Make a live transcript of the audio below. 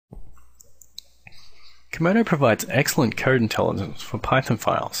Komodo provides excellent code intelligence for Python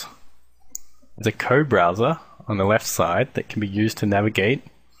files. There's a code browser on the left side that can be used to navigate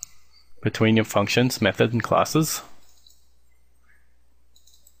between your functions, methods, and classes.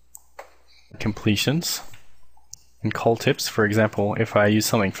 Completions and call tips. For example, if I use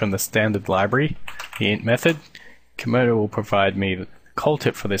something from the standard library, the int method, Komodo will provide me the call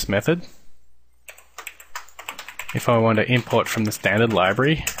tip for this method. If I want to import from the standard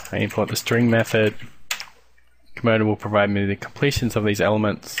library, I import the string method. Komodo will provide me the completions of these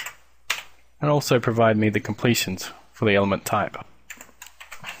elements and also provide me the completions for the element type.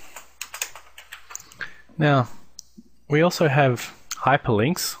 Now, we also have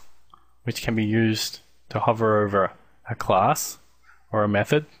hyperlinks, which can be used to hover over a class or a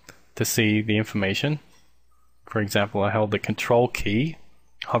method to see the information. For example, I held the control key,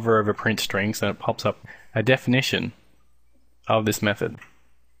 hover over print strings, and it pops up a definition of this method.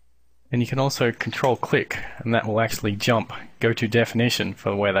 And you can also control click, and that will actually go to definition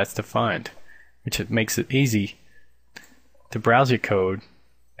for where that's defined, which makes it easy to browse your code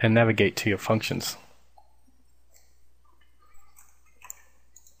and navigate to your functions.